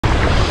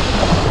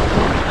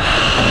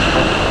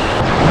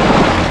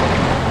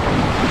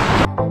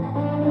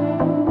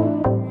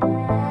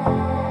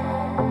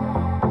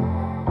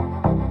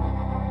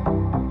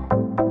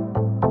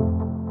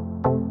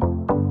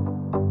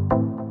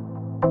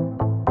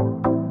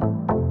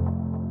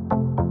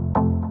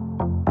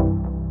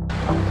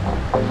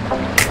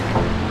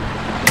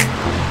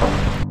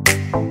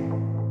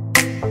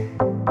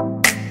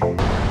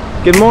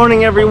Good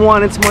morning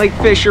everyone, it's Mike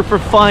Fisher for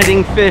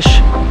Finding Fish.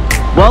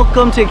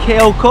 Welcome to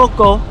Cayo,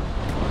 Coco.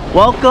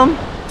 Welcome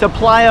to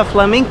Playa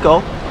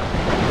Flamenco.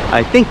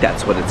 I think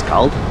that's what it's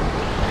called.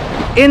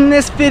 In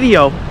this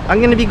video, I'm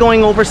going to be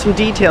going over some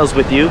details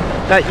with you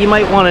that you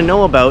might want to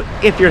know about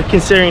if you're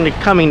considering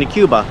coming to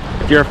Cuba.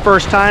 If you're a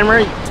first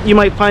timer, you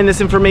might find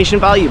this information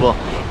valuable.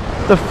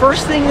 The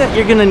first thing that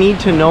you're going to need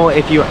to know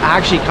if you're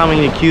actually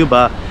coming to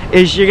Cuba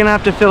is you're going to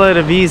have to fill out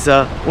a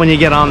visa when you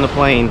get on the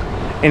plane.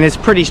 And it's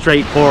pretty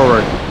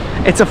straightforward.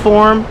 It's a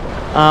form.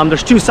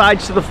 There's two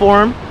sides to the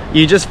form.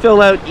 You just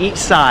fill out each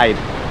side.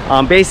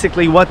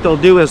 Basically what they'll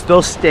do is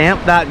they'll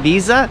stamp that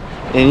visa,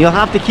 and you'll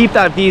have to keep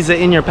that visa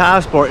in your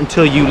passport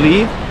until you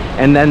leave,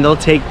 and then they'll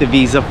take the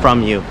visa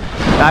from you.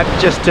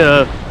 That's just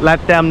to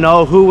let them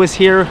know who was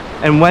here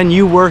and when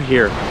you were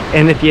here,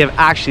 and if you have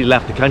actually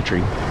left the country.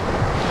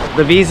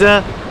 The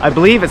visa, I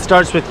believe it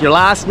starts with your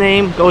last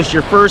name, goes to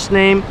your first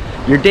name,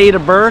 your date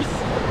of birth,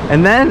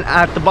 and then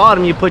at the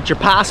bottom you put your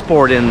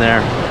passport in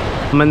there,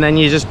 and then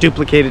you just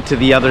duplicate it to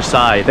the other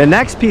side. The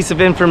next piece of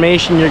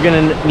information you're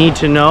gonna need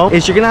to know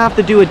is you're gonna have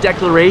to do a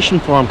declaration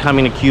form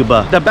coming to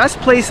Cuba. The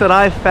best place that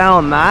I've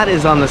found that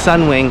is on the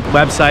Sunwing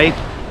website.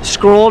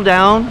 Scroll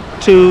down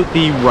to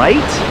the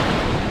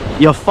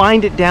right, you'll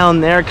find it down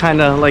there,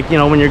 kind of like, you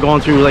know, when you're going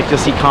through, like, you'll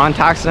see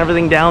contacts and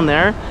everything down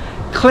there.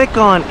 Click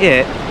on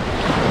it,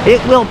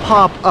 it will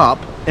pop up,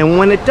 and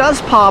when it does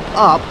pop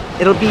up,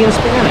 it'll be in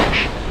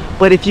Spanish.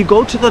 But if you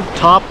go to the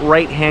top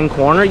right hand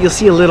corner, you'll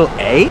see a little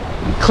A.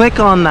 Click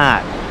on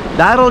that.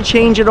 That'll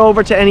change it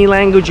over to any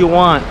language you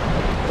want,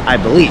 I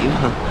believe.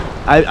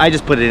 I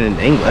just put it in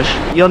English.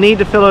 You'll need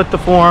to fill out the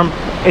form.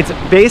 It's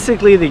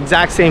basically the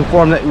exact same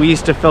form that we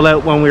used to fill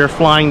out when we were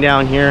flying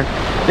down here.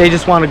 They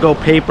just want to go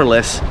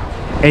paperless.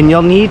 And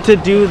you'll need to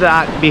do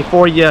that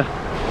before you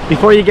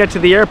get to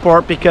the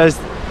airport, because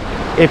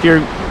if you're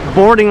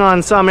boarding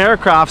on some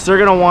aircrafts, they're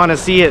gonna want to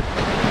see it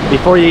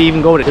before you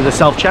even go to the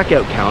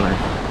self-checkout counter.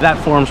 That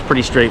form's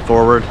pretty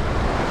straightforward.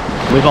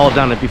 We've all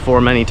done it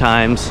before many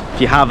times.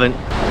 If you haven't,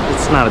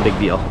 it's not a big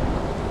deal.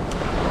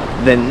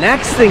 The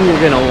next thing you're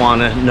gonna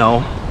wanna know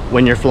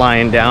when you're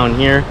flying down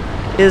here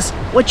is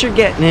what you're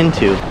getting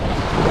into.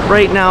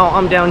 Right now,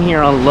 I'm down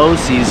here on low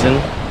season.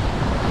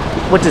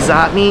 What does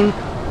that mean?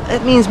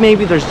 It means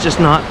maybe there's just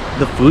not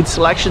the food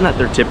selection that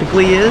there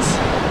typically is.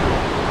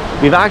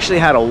 We've actually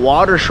had a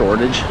water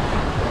shortage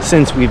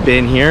since we've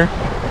been here.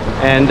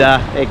 And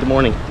hey, good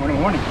morning. Morning,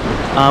 morning.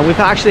 We've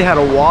actually had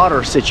a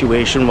water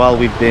situation while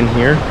we've been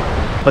here,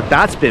 but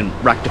that's been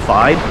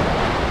rectified.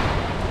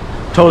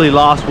 Totally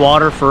lost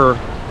water for,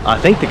 I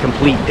think, the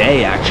complete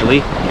day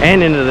actually,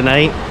 and into the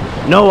night.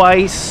 No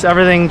ice,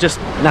 everything, just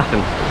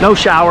nothing. No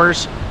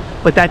showers,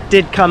 but that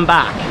did come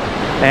back.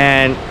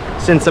 And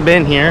since I've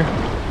been here,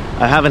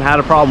 I haven't had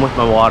a problem with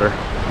my water.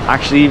 I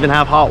actually even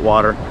have hot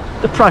water.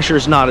 The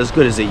pressure's not as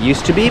good as it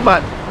used to be,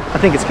 but I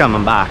think it's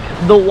coming back.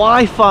 The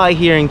Wi-Fi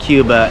here in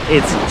Cuba,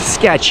 it's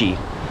sketchy.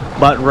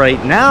 But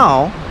right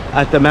now,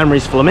 at the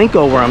Memories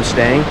Flamenco where I'm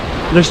staying,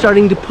 they're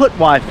starting to put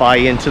Wi-Fi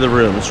into the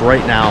rooms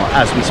right now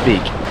as we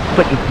speak.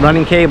 Putting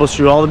running cables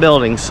through all the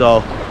buildings,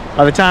 so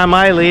by the time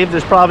I leave,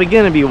 there's probably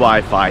gonna be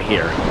Wi-Fi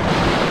here.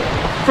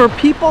 For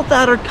people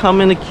that are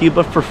coming to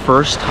Cuba for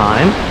first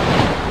time,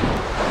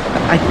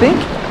 I think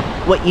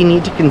what you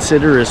need to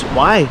consider is,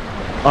 why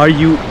are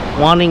you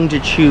wanting to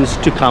choose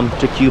to come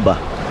to Cuba?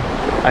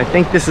 I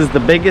think this is the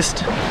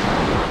biggest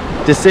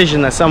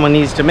decision that someone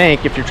needs to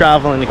make if you're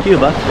traveling to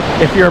Cuba.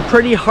 If you're a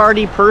pretty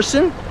hardy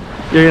person,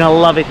 you're gonna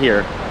love it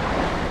here.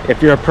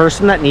 If you're a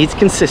person that needs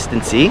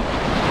consistency,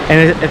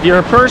 and if you're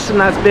a person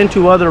that's been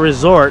to other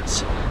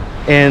resorts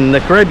in the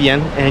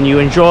Caribbean and you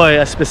enjoy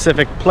a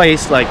specific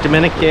place like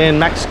Dominican,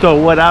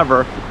 Mexico,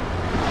 whatever,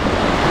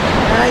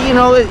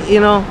 you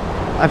know,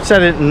 I've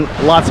said it in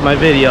lots of my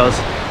videos,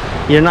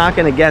 you're not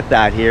gonna get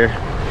that here.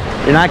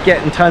 You're not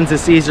getting tons of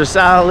Caesar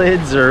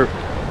salads or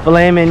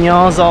filet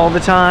mignons all the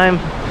time.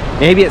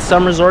 Maybe at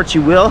some resorts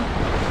you will,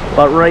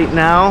 but right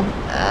now,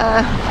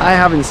 I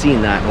haven't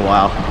seen that in a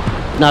while.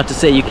 Not to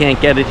say you can't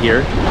get it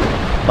here,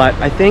 but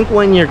I think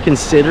when you're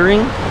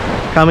considering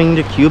coming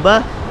to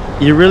Cuba,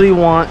 you really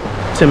want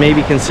to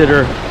maybe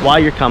consider why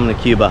you're coming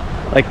to Cuba.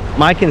 Like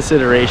my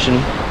consideration,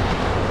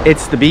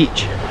 it's the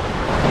beach.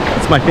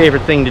 It's my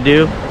favorite thing to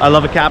do. I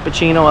love a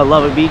cappuccino, I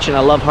love a beach, and I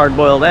love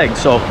hard-boiled eggs.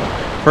 So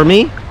for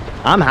me,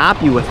 I'm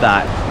happy with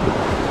that.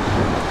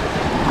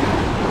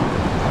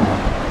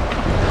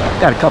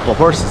 Got a couple of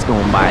horses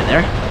going by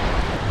there.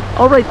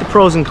 I'll write the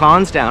pros and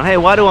cons down. Hey,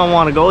 why do I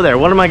want to go there?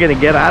 What am I going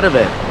to get out of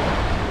it?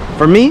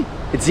 For me,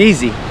 it's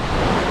easy.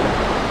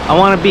 I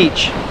want a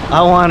beach.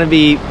 I want to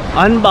be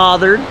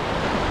unbothered.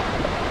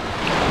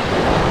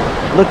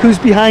 Look who's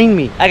behind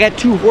me. I got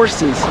two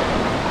horses.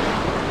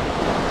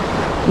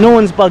 No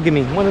one's bugging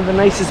me. One of the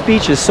nicest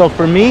beaches. So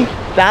for me,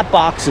 that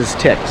box is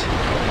ticked.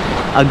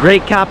 A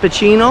great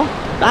cappuccino,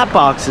 that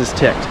box is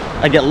ticked.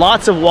 I get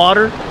lots of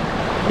water.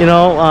 You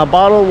know,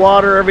 bottled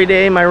water every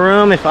day in my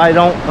room. If I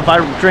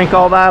drink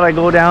all that, I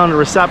go down to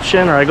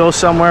reception, or I go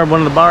somewhere,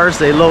 one of the bars,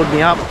 they load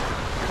me up.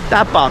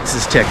 that box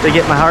is ticked. I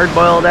get my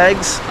hard-boiled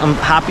eggs. I'm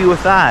happy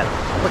with that.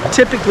 But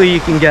typically you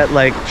can get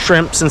like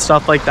shrimps and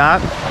stuff like that.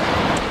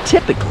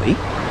 Typically.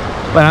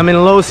 But I'm in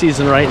low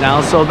season right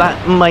now, so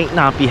that might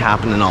not be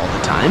happening all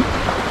the time.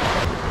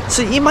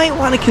 So you might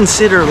want to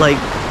consider, like,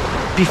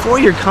 before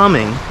you're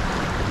coming,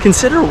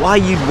 consider why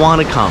you'd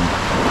want to come.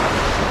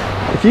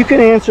 If you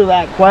can answer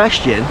that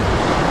question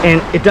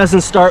and it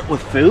doesn't start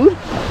with food,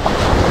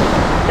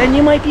 then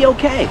you might be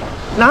okay.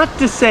 Not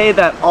to say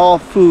that all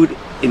food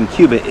in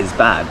Cuba is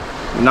bad,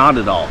 not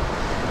at all.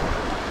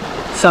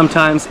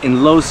 Sometimes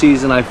in low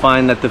season I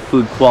find that the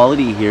food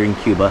quality here in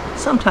Cuba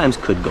sometimes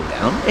could go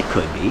down. It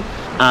could be.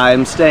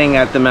 I'm staying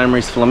at the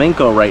Memories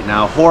Flamenco right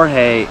now.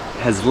 Jorge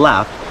has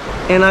left,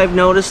 and I've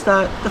noticed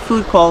that the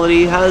food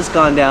quality has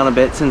gone down a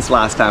bit since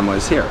last time I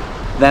was here.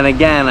 Then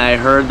again, I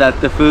heard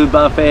that the food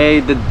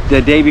buffet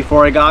the day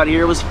before I got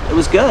here was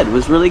good. It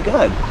was really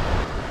good.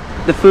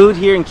 The food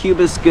here in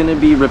Cuba is going to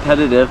be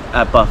repetitive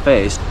at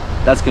buffets.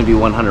 That's going to be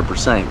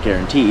 100%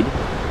 guaranteed.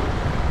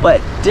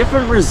 But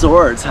different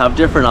resorts have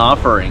different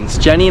offerings.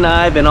 Jenny and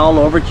I have been all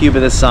over Cuba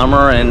this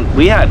summer, and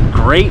we had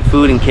great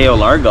food in Cayo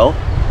Largo.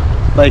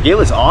 Like, it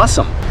was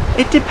awesome.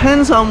 It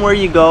depends on where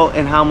you go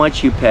and how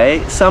much you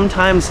pay.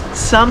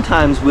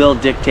 Sometimes will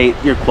dictate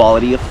your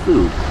quality of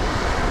food.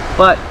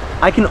 But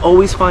I can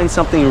always find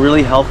something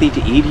really healthy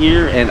to eat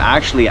here and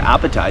actually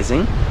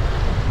appetizing.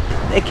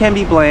 It can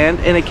be bland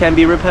and it can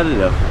be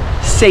repetitive.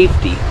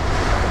 Safety.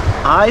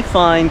 I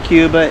find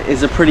Cuba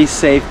is a pretty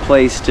safe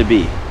place to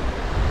be.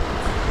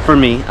 For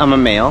me, I'm a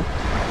male.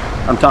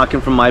 I'm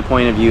talking from my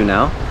point of view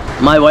now.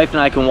 My wife and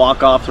I can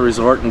walk off the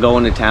resort and go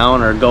into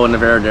town or go into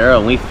Veradero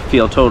and we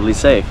feel totally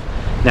safe.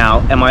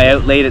 Now, am I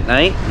out late at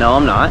night? No,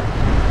 I'm not.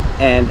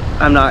 And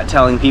I'm not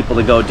telling people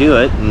to go do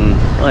it.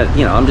 And,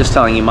 you know, I'm just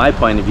telling you my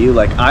point of view.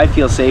 Like, I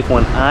feel safe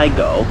when I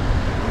go.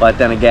 But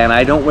then again,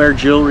 I don't wear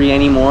jewelry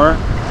anymore.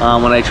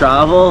 When I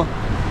travel,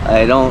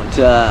 I don't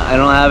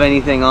have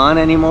anything on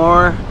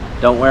anymore.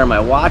 Don't wear my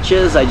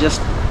watches. I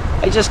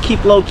just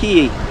keep low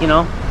key, you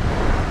know.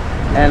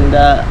 And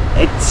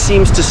it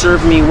seems to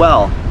serve me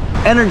well.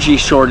 Energy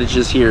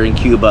shortages here in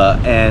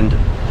Cuba, and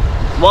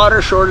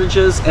water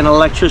shortages and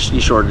electricity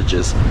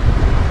shortages.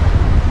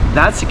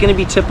 That's going to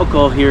be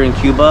typical here in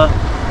Cuba.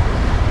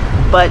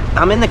 But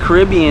I'm in the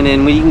Caribbean,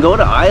 and when you can go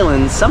to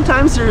islands,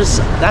 sometimes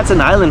that's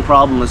an island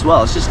problem as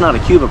well. It's just not a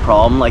Cuba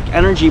problem. Like,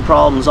 energy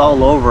problems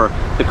all over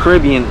the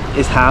Caribbean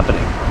is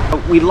happening.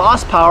 We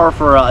lost power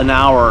for an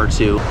hour or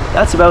two.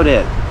 That's about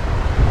it.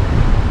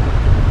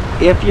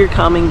 If you're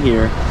coming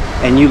here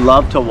and you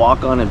love to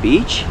walk on a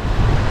beach,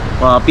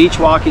 well, beach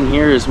walking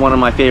here is one of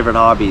my favorite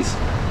hobbies.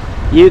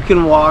 You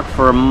can walk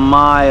for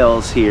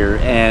miles here,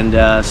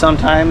 and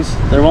sometimes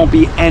there won't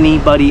be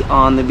anybody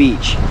on the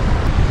beach.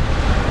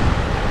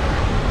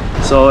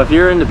 So if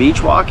you're into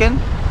beach walking,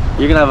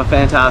 you're gonna have a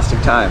fantastic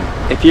time.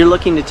 If you're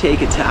looking to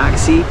take a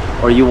taxi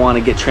or you want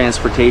to get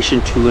transportation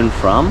to and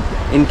from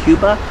in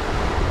Cuba,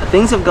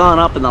 things have gone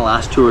up in the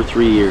last 2 or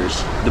 3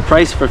 years. The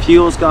price for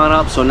fuel's gone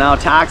up, so now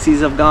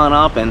taxis have gone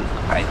up, and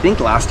I think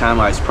last time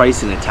I was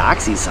pricing a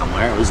taxi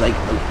somewhere, it was like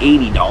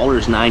 $80,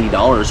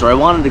 $90, or I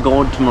wanted to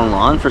go to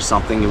Milan for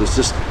something. It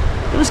was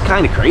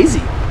kind of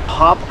crazy.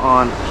 Hop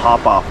on,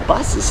 hop off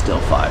bus is still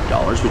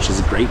 $5, which is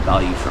a great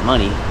value for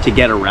money. To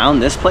get around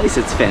this place,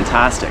 it's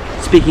fantastic.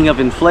 Speaking of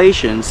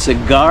inflation,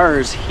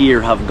 cigars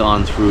here have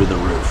gone through the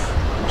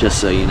roof, just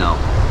so you know.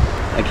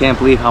 I can't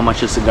believe how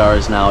much a cigar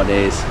is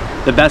nowadays.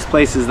 The best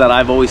places that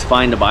I've always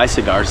found to buy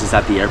cigars is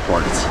at the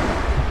airports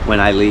when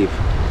I leave.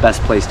 Best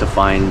place to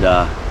find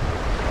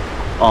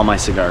all my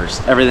cigars.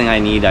 Everything I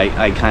need,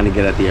 I kind of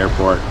get at the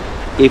airport.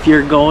 If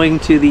you're going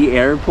to the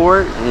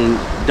airport,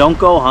 and don't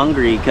go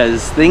hungry,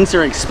 because things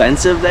are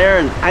expensive there,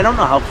 and I don't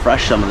know how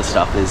fresh some of the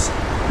stuff is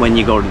when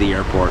you go to the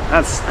airport.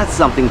 That's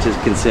something to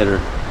consider.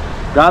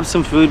 Grab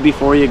some food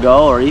before you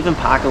go, or even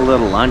pack a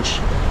little lunch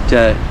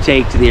to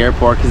take to the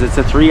airport, because it's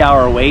a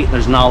 3-hour wait and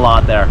there's not a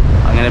lot there.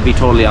 I'm gonna be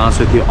totally honest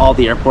with you. All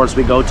the airports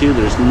we go to,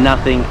 there's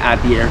nothing at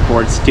the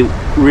airports to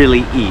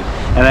really eat,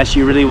 unless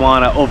you really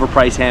want an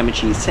overpriced ham and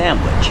cheese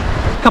sandwich.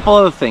 A couple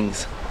other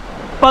things.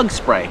 Bug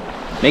spray.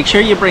 Make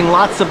sure you bring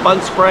lots of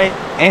bug spray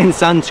and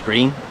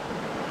sunscreen.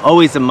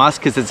 Always a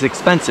must, because it's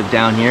expensive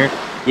down here.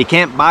 You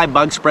can't buy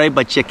bug spray,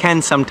 but you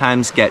can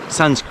sometimes get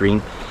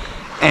sunscreen.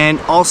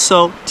 And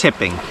also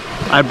tipping.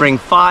 I bring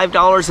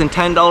 $5 and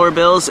 $10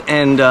 bills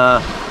and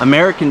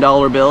American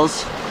dollar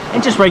bills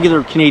and just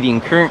regular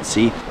Canadian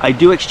currency. I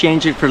do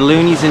exchange it for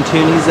loonies and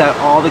toonies that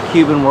all the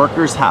Cuban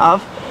workers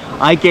have.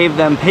 I gave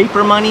them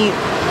paper money,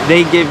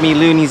 they give me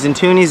loonies and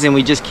toonies, and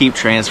we just keep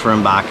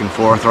transferring back and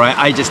forth, right?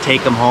 I just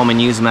take them home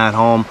and use them at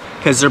home,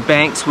 because their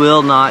banks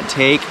will not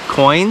take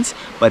coins,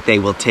 but they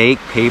will take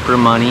paper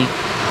money,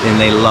 and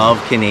they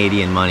love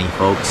Canadian money,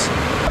 folks.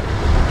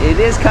 It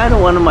is kind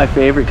of one of my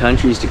favorite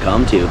countries to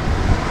come to.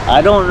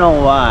 I don't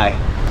know why.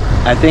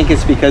 I think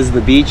it's because of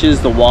the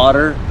beaches, the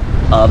water,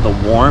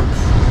 the warmth,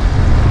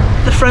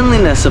 the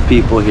friendliness of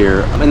people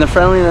here. I mean, the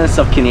friendliness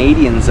of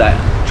Canadians that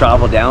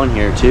travel down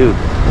here too.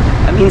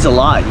 That means a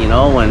lot, you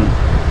know. When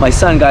my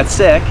son got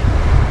sick,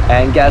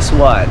 And guess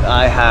what?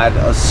 I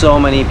had so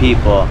many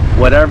people.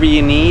 Whatever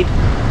you need,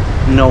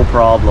 no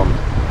problem.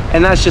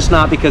 And that's just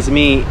not because of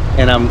me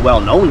and I'm well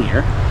known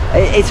here.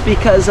 It's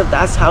because of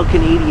that's how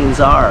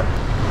Canadians are.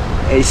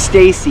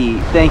 Stacy,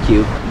 thank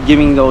you,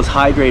 giving those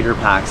hydrator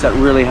packs. That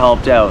really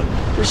helped out.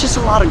 There's just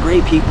a lot of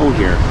great people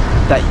here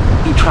that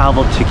you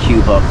travel to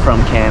Cuba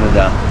from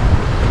Canada.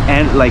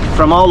 And like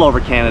from all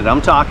over Canada.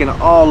 I'm talking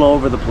all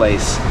over the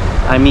place.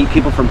 I meet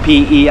people from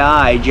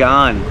PEI,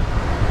 John.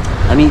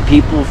 I meet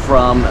people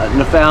from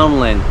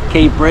Newfoundland,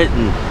 Cape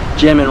Breton,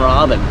 Jim and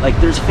Robin. Like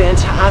there's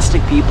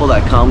fantastic people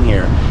that come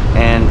here.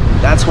 And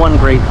that's one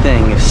great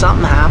thing. If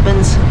something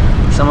happens,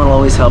 someone will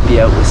always help you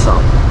out with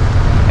something.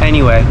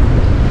 Anyway,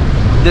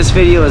 this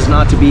video is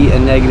not to be a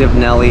negative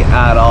Nelly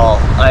at all.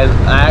 I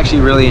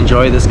actually really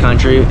enjoy this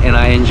country, and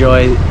I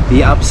enjoy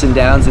the ups and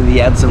downs and the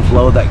ebbs and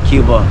flow that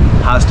Cuba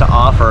has to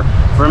offer.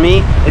 For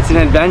me, it's an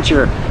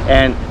adventure,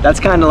 and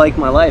that's kind of like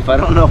my life. I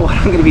don't know what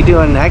I'm going to be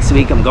doing next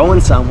week. I'm going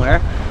somewhere,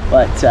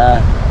 but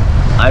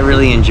I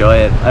really enjoy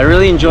it. I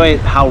really enjoy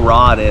how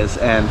raw it is,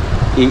 and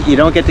you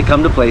don't get to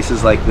come to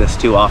places like this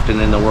too often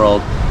in the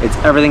world.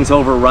 Everything's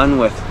overrun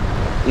with,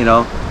 you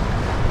know,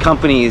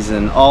 companies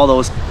and all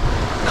those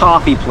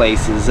coffee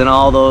places and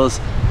all those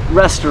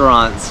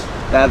restaurants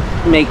that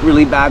make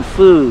really bad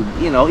food.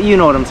 You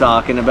know what I'm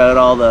talking about,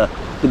 all the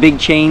big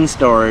chain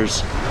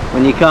stores.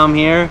 When you come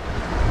here,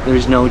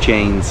 there's no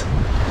chains.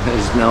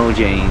 There's no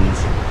chains.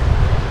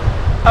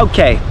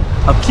 Okay,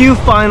 a few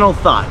final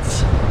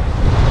thoughts.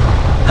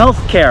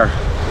 Healthcare.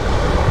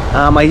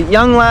 My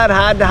young lad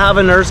had to have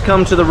a nurse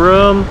come to the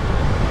room.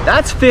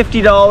 That's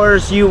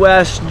 $50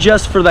 US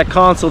just for that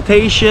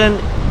consultation.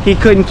 He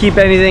couldn't keep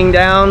anything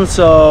down,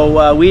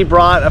 so we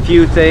brought a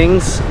few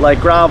things like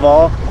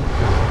Gravol,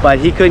 but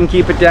he couldn't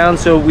keep it down,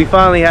 so we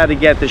finally had to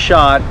get the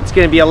shot. It's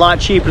going to be a lot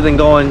cheaper than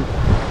going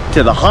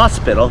to the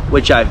hospital,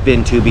 which I've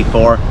been to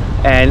before,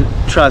 and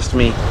trust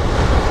me,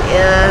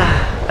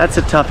 yeah, that's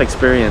a tough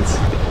experience.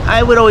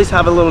 I would always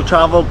have a little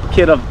travel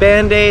kit of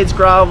Band-Aids,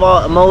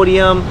 Gravol,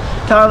 Imodium,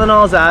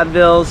 Tylenols,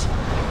 Advils,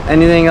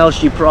 anything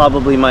else you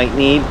probably might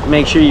need.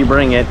 Make sure you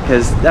bring it,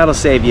 because that'll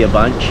save you a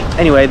bunch.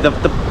 Anyway,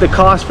 the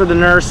cost for the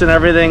nurse and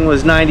everything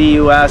was $90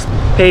 US,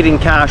 paid in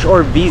cash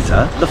or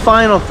Visa. The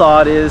final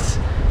thought is,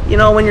 you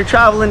know, when you're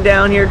traveling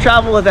down here,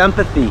 travel with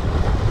empathy.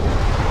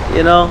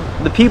 You know,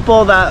 the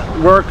people that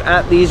work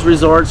at these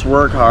resorts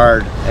work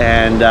hard,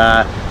 and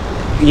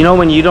you know,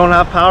 when you don't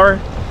have power,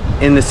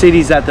 in the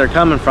cities that they're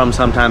coming from,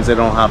 sometimes they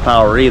don't have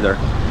power either.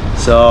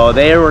 So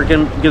they're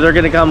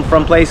gonna come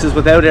from places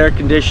without air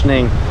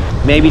conditioning,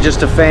 maybe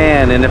just a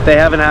fan, and if they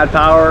haven't had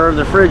power,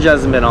 the fridge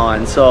hasn't been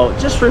on. So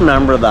just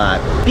remember that.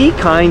 Be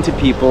kind to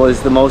people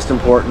is the most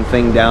important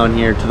thing down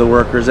here, to the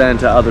workers and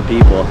to other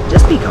people.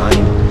 Just be kind.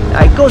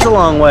 It goes a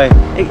long way.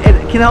 It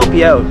can help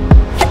you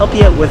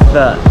out with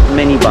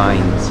many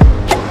binds.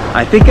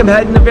 I think I'm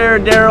heading to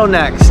Veradero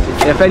next.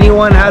 If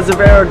anyone has a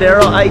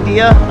Veradero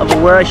idea of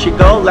where I should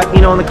go, let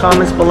me know in the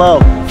comments below.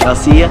 I'll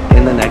see you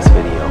in the next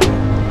video.